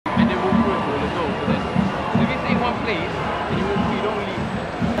place, you will feel lonely.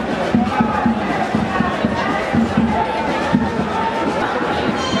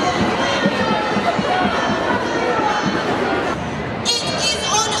 It is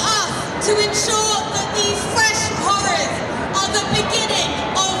on us to ensure that these fresh horrors are the beginning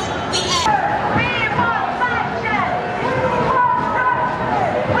of the end. We want action! We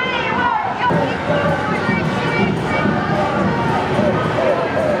want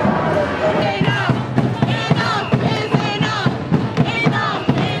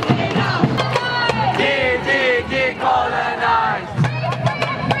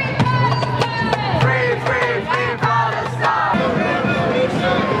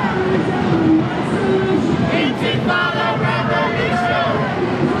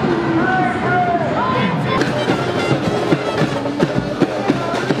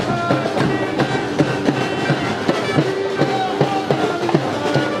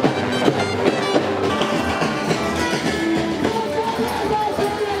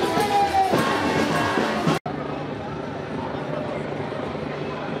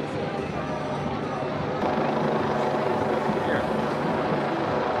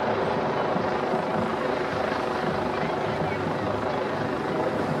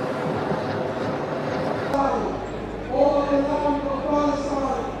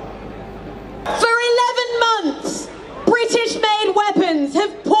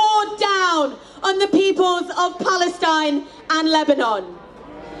have poured down on the peoples of Palestine and Lebanon.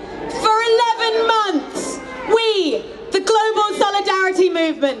 For 11 months, we, the global solidarity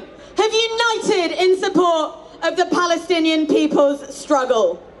movement, have united in support of the Palestinian people's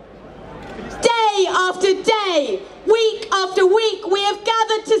struggle. Day after day, week after week, we have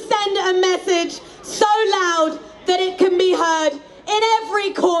gathered to send a message so loud that it can be heard in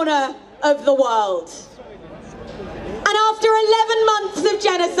every corner of the world. And after 11 months of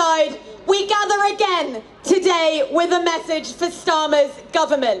genocide, we gather again today with a message for Starmer's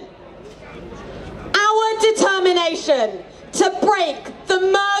government. Our determination to break the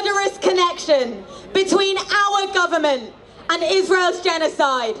murderous connection between our government and Israel's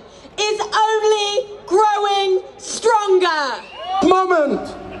genocide is only growing stronger. The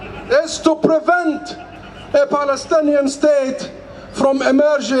moment is to prevent a Palestinian state from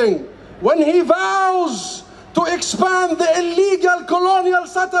emerging when he vows to expand the illegal colonial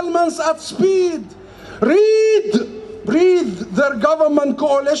settlements at speed. Read their government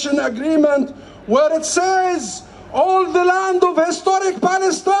coalition agreement where it says all the land of historic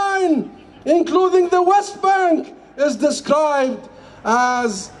Palestine, including the West Bank, is described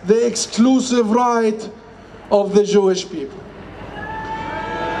as the exclusive right of the Jewish people.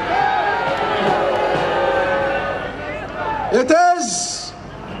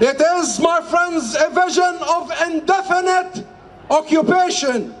 It is, my friends, a vision of indefinite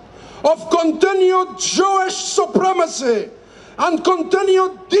occupation, of continued Jewish supremacy, and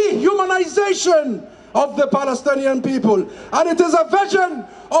continued dehumanization of the Palestinian people. And it is a vision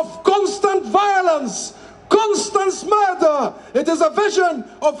of constant violence, constant murder. It is a vision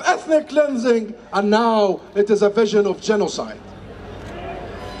of ethnic cleansing, and now it is a vision of genocide.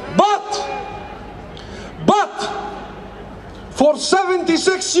 But for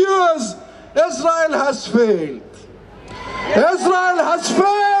 76 years, Israel has failed. Israel has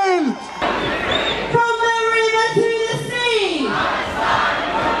failed. From the river to the sea.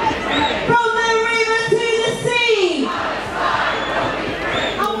 From the river to the sea.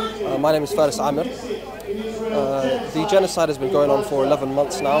 My name is Saleh. The genocide has been going on for 11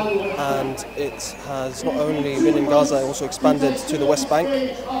 months now, and it has not only been in Gaza, it also expanded to the West Bank.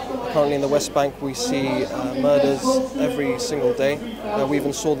 Currently in the West Bank we see murders every single day. We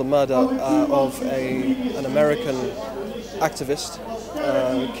even saw the murder of an American activist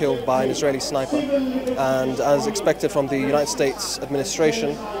killed by an Israeli sniper. And as expected from the United States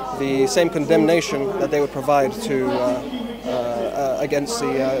administration, the same condemnation that they would provide to against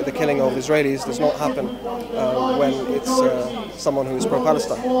the killing of Israelis does not happen when it's someone who is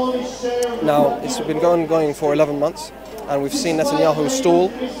pro-Palestine. Now, it's been going for 11 months, and we've seen Netanyahu stall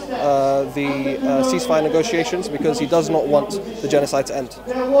the ceasefire negotiations because he does not want the genocide to end.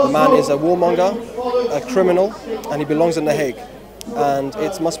 The man is a warmonger, a criminal, and he belongs in The Hague. And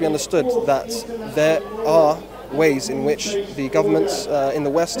it must be understood that there are ways in which the governments in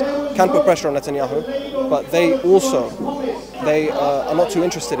the West can put pressure on Netanyahu, but they are not too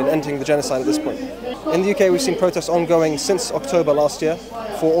interested in ending the genocide at this point. In the UK, we've seen protests ongoing since October last year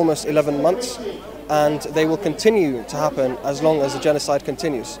for almost 11 months, and they will continue to happen as long as the genocide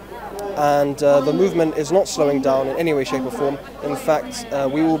continues. And the movement is not slowing down in any way, shape or form. In fact,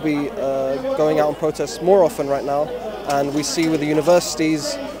 we will be going out on protests more often right now, and we see with the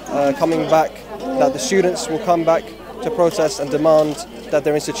universities coming back that the students will come back to protest and demand that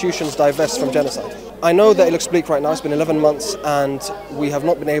their institutions divest from genocide. I know that it looks bleak right now. It's been 11 months and we have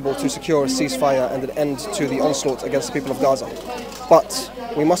not been able to secure a ceasefire and an end to the onslaught against the people of Gaza. But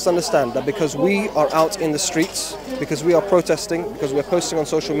we must understand that because we are out in the streets, because we are protesting, because we're posting on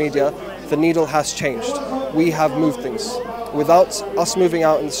social media, the needle has changed. We have moved things. Without us moving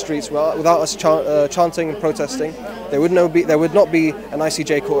out in the streets, without us chanting and protesting, there would not be an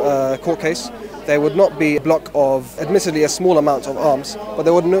ICJ court case. There would not be a block of, admittedly a small amount of arms, but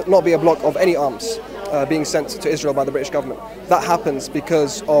there would not be a block of any arms being sent to Israel by the British government. That happens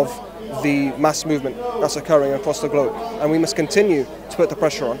because of the mass movement that's occurring across the globe. And we must continue to put the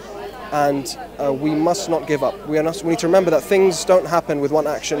pressure on. And we must not give up. We need to remember that things don't happen with one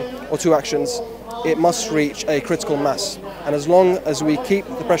action or two actions. It must reach a critical mass. And as long as we keep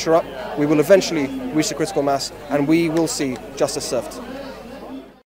the pressure up, we will eventually reach the critical mass and we will see justice served.